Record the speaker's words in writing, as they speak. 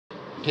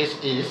This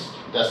is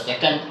the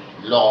second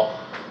law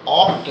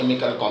of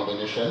chemical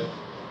combination,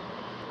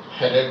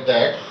 headed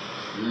that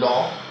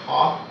law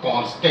of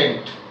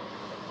constant,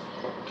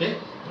 okay,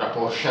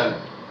 proportion,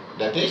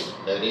 that is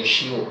the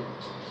ratio.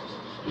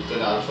 You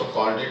can also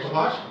call it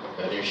what?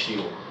 A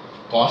ratio.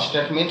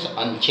 Constant means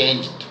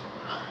unchanged.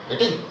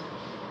 Getting?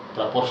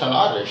 Proportion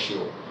or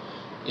ratio.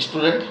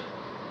 Student,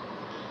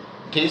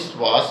 this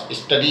was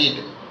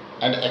studied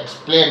and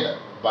explained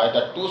by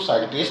the two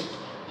scientists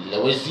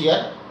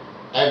Lavoisier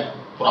and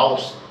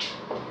Proust.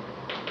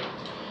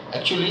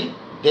 Actually,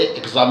 they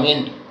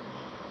examined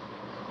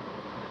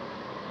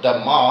the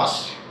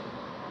mass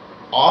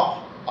of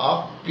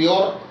a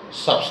pure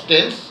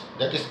substance,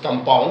 that is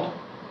compound,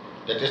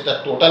 that is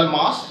the total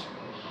mass,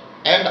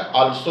 and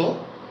also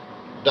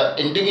the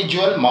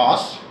individual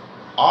mass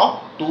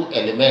of two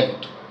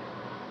elements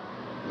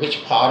which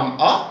form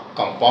a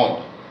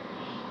compound.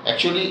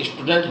 Actually,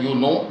 student, you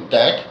know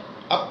that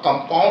a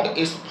compound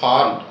is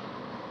formed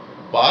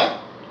by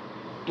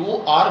two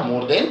or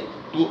more than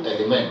two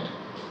elements.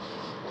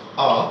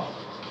 A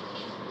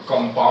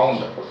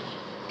compound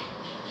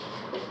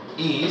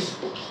is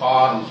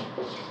formed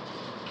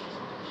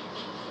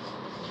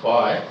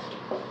by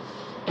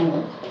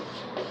two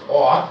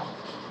or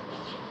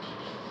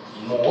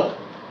more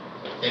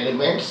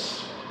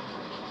elements,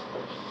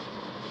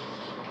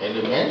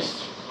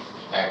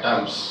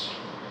 atoms.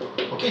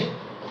 Okay.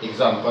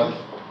 Example,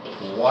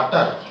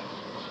 water.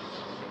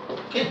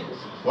 Okay.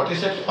 What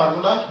is its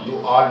formula? You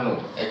all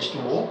know.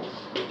 H2O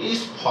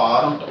is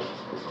formed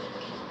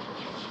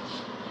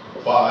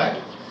by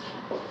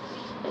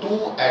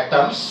two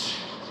atoms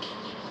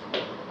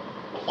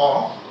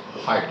of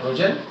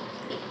hydrogen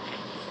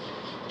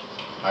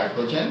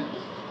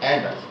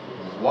and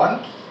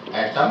one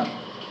atom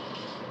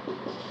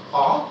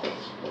of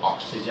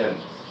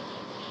oxygen.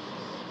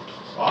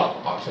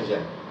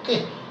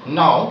 Okay.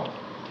 Now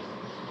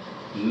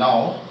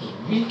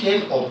we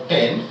can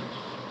obtain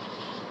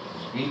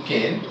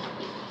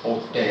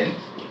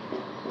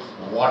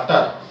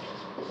water.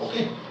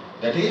 Okay.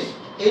 That is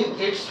in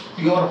its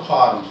pure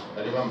form.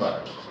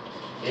 Remember,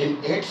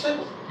 in its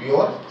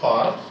pure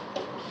form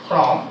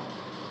from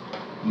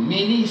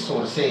many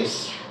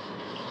sources.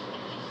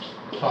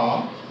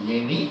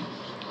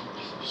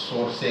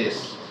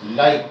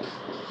 Like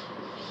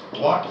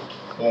what?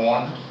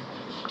 Pond,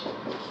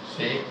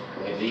 say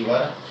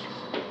river,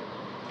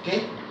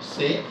 okay,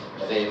 say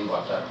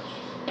rainwater.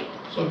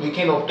 So we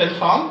can obtain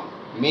from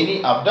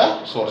many of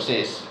the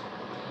sources.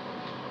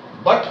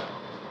 But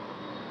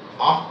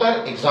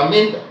after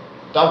examining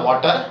the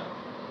water,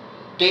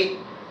 they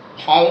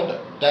found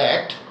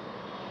that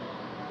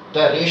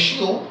the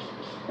ratio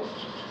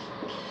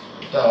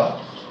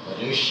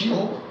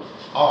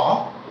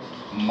of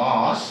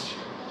mass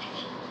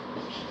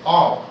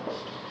of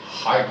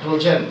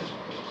hydrogen,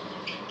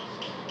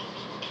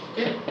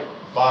 okay,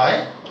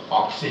 by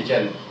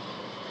oxygen,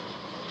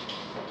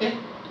 okay,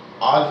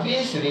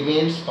 always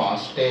remains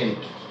constant.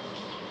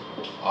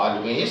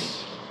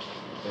 Always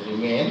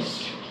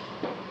remains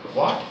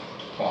what?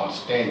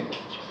 Constant.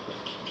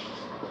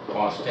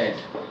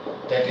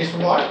 That is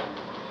what?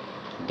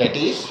 That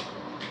is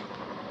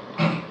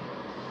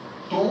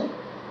two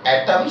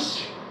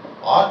atoms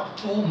or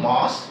two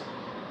mass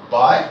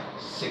by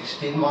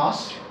 16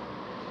 mass.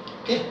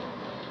 Okay.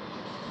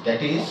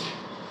 That is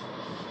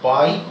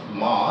by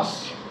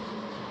mass.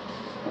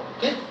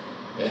 Okay.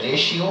 The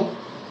ratio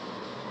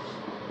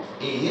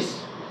is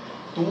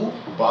 2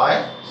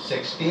 by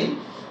 16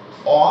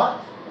 or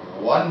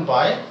 1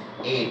 by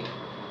 8.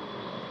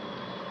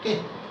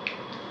 Okay.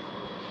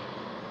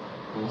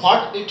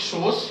 What it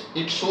shows?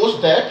 It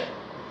shows that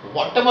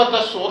whatever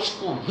the source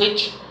to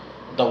which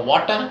the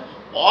water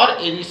or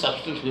any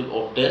substance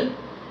will obtain,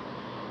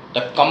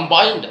 the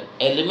combined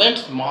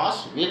elements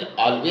mass will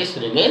always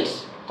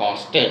remains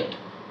constant.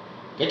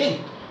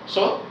 Getting?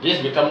 So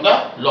this becomes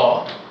the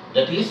law,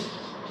 that is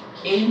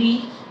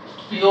any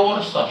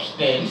pure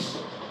substance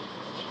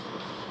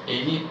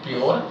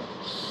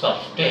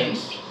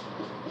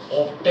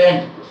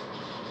obtained,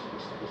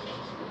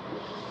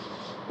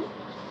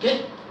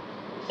 okay,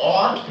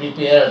 or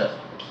prepared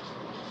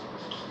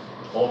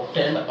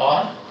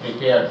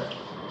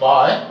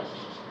by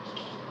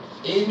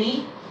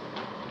any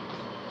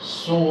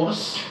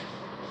sources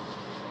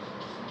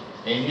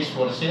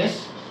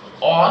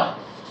or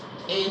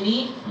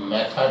any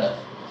method.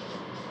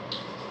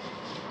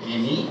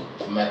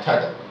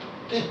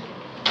 Okay.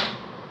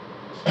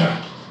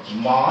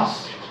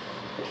 Mass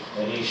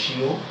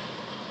ratio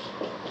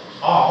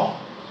of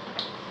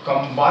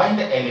combined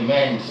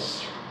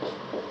elements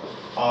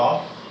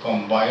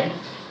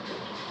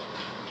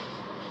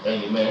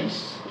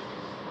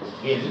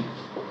will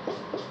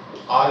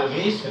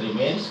always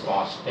remains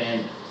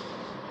constant.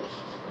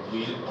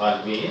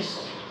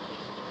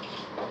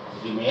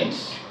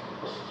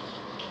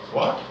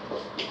 What?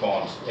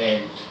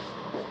 Constant.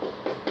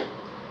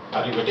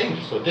 Are you getting?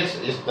 So this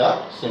is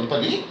the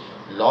simply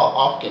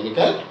law of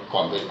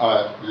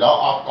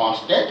law of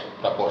constant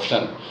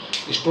proportion.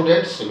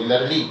 Students,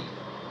 similarly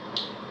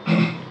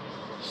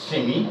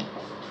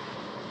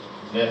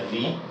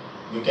Similarly,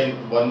 you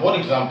can one more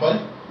example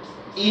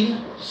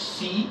in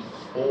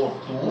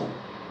CO2.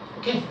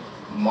 Okay,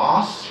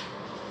 mass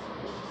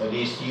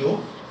ratio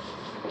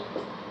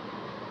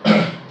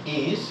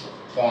is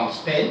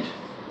constant.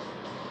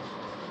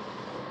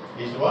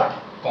 Is what?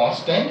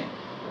 Constant.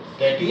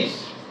 That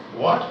is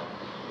what?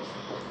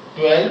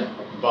 12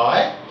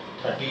 by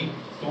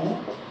 32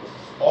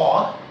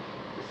 or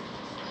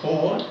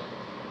 4.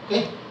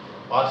 Okay,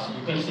 or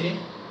you can say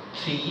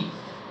 3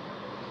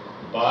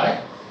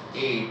 by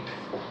 8.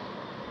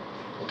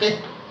 Okay,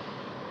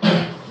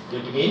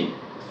 between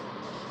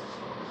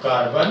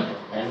carbon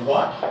and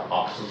what?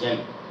 Oxygen.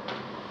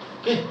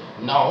 Okay,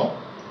 now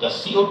the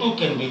CO2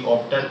 can be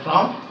obtained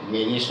from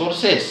many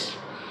sources,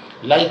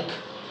 like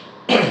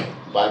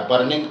by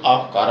burning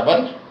of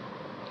carbon,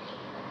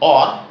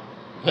 or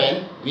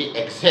when we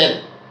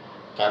exhale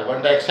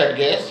carbon dioxide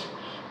gas,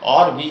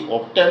 or we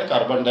obtain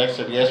carbon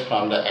dioxide gas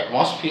from the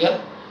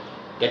atmosphere.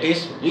 That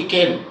is, we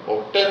can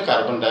obtain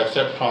carbon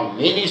dioxide from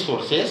many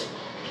sources,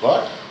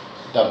 but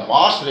the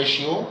mass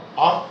ratio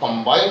of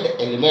combined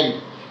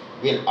element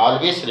will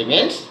always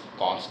remains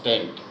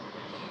constant.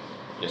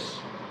 Yes.